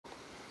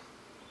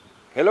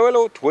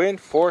Hello, twin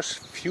force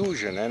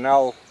fusion, and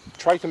I'll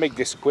try to make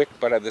this quick,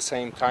 but at the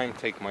same time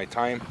take my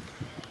time.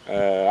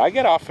 I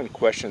get often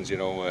questions,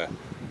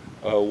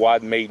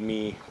 what made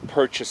me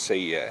purchase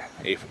a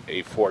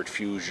Ford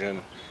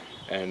Fusion,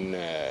 and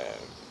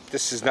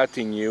this is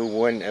nothing new.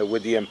 When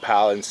with the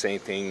Impala and same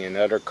thing, and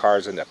other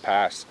cars in the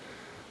past,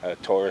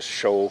 Taurus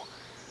show,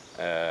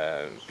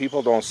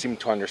 people don't seem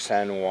to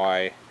understand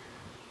why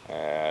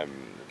a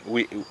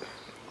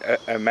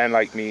man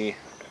like me,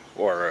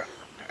 or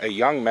a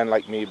young man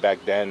like me back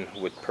then,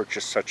 would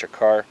purchase such a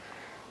car.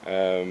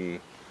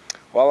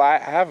 Well, I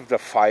have the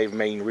 5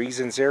 main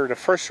reasons here. The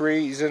first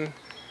reason,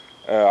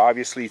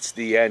 obviously, it's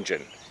the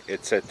engine.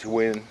 It's a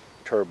twin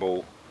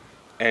turbo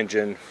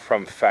engine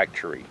from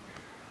factory.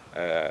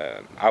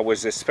 I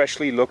was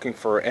especially looking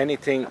for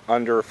anything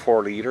under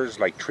 4 liters,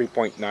 like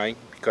 3.9,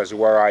 because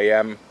where I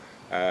am,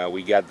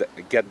 we get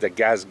the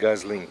gas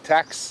guzzling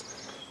tax.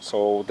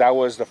 So that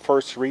was the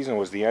first reason,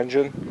 was the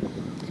engine.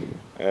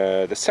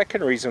 The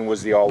second reason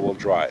was the all-wheel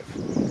drive.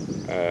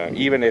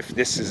 Even if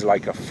this is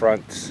like a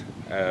front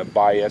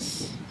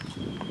bias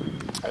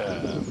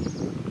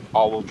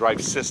all-wheel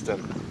drive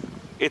system,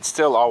 it's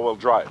still all-wheel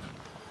drive.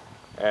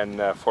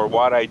 And for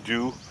what I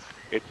do,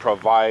 it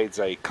provides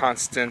a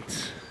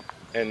constant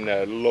and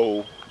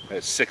low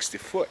 60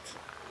 foot.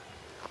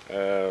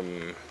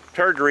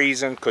 Third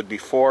reason could be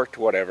fourth,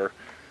 whatever.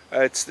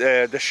 It's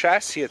the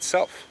chassis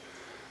itself.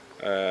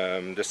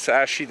 The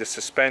chassis, the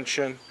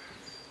suspension,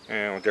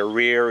 the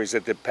rear is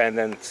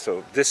independent.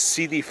 So this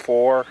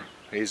CD4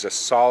 is a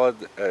solid,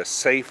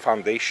 safe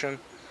foundation.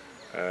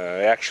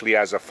 It actually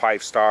has a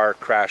 5-star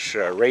crash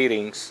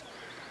ratings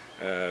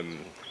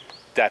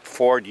that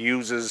Ford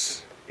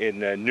uses in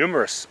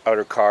numerous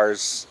other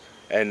cars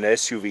and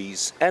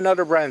SUVs, and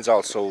other brands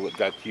also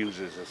that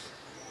uses this.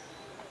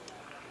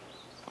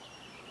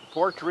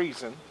 Fourth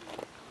reason,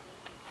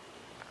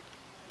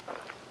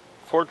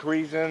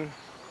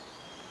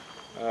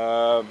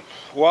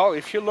 well,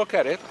 if you look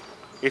at it,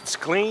 it's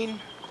clean,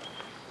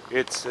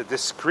 it's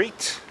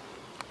discreet,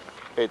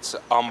 it's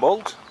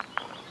humbled,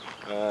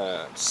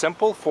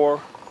 simple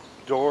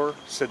 4-door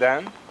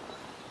sedan,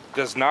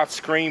 does not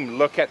scream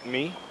 "look at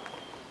me."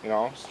 You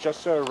know, it's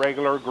just a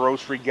regular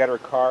grocery getter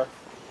car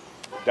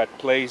that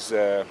plays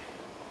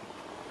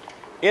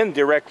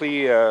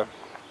indirectly of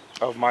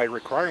my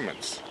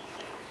requirements.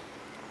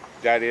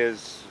 That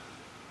is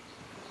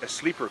a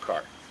sleeper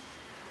car.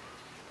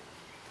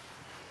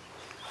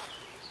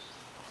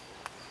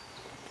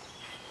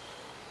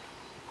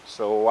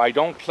 So I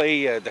don't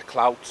play the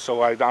clout,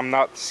 so I'm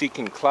not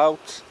seeking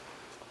clout,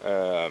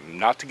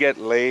 not to get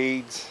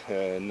laid,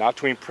 not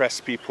to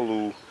impress people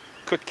who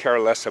could care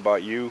less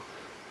about you,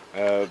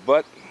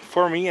 but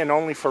for me and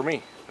only for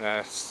me.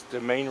 That's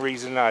the main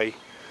reason I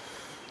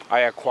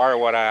acquire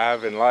what I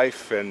have in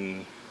life,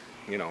 and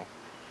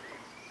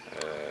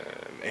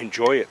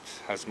enjoy it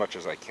as much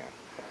as I can.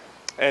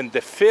 And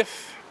the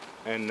fifth,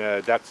 and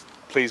that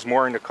plays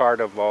more in the card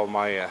of all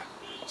my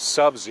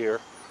subs here,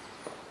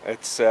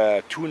 it's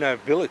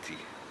tunability.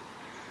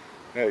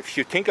 If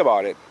you think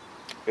about it,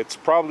 it's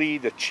probably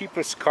the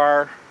cheapest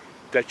car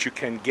that you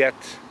can get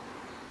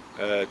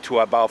to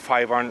about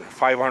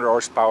 500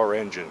 horsepower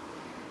engine.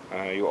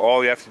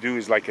 All you have to do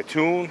is like a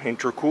tune,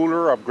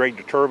 intercooler, upgrade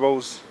the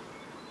turbos,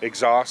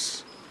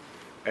 exhaust,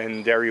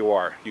 and there you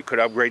are. You could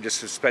upgrade the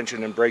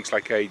suspension and brakes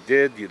like I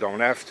did. You don't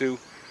have to,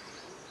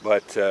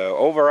 but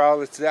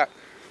overall it's that.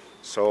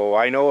 So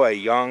I know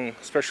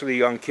especially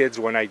young kids,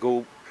 when I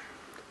go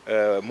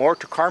more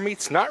to car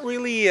meets, not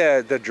really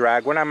the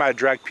drag. When I'm at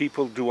drag,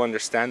 people do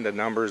understand, the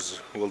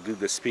numbers will do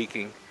the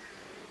speaking.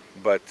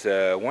 But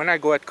when I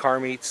go at car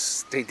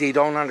meets, they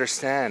don't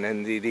understand,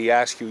 and they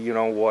ask you,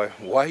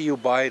 why you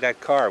buy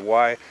that car?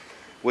 Why?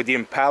 With the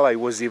Impala, it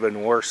was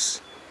even worse.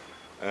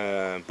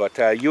 But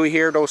you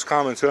hear those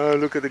comments, oh,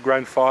 look at the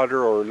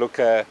grandfather, or look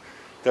at,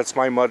 that's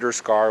my mother's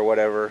car,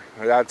 whatever.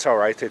 That's all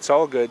right. It's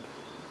all good.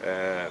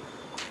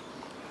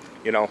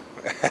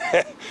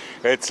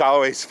 It's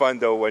always fun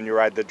though when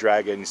you're at the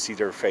drag and you see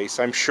their face.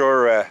 I'm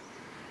sure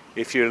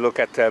if you look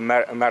at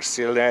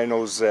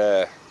Marceliano's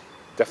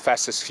The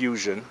Fastest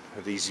Fusion,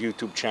 his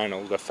YouTube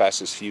channel, The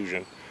Fastest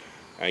Fusion,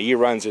 he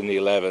runs in the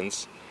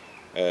 11s.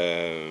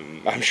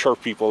 I'm sure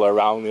people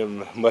around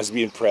him must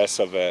be impressed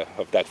of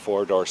that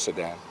 4-door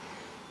sedan.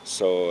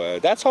 So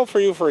that's all for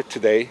you for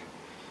today.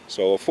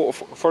 So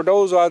for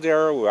those out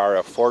there who are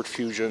a Ford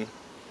Fusion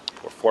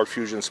or Ford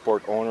Fusion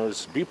Sport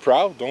owners, be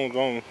proud.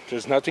 Don't.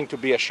 There's nothing to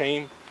be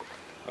ashamed.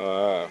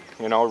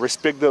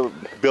 Respect the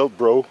build,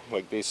 bro.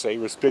 Like they say,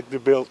 respect the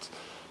build.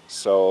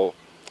 So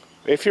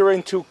if you're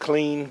into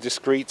clean,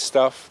 discreet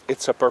stuff,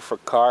 it's a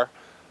perfect car.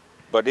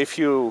 But if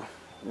you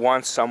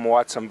want some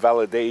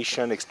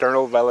validation,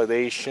 external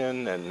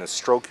validation, and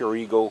stroke your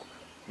ego,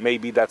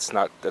 maybe that's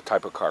not the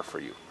type of car for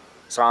you.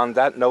 So on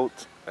that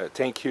note,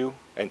 thank you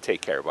and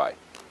take care. Bye.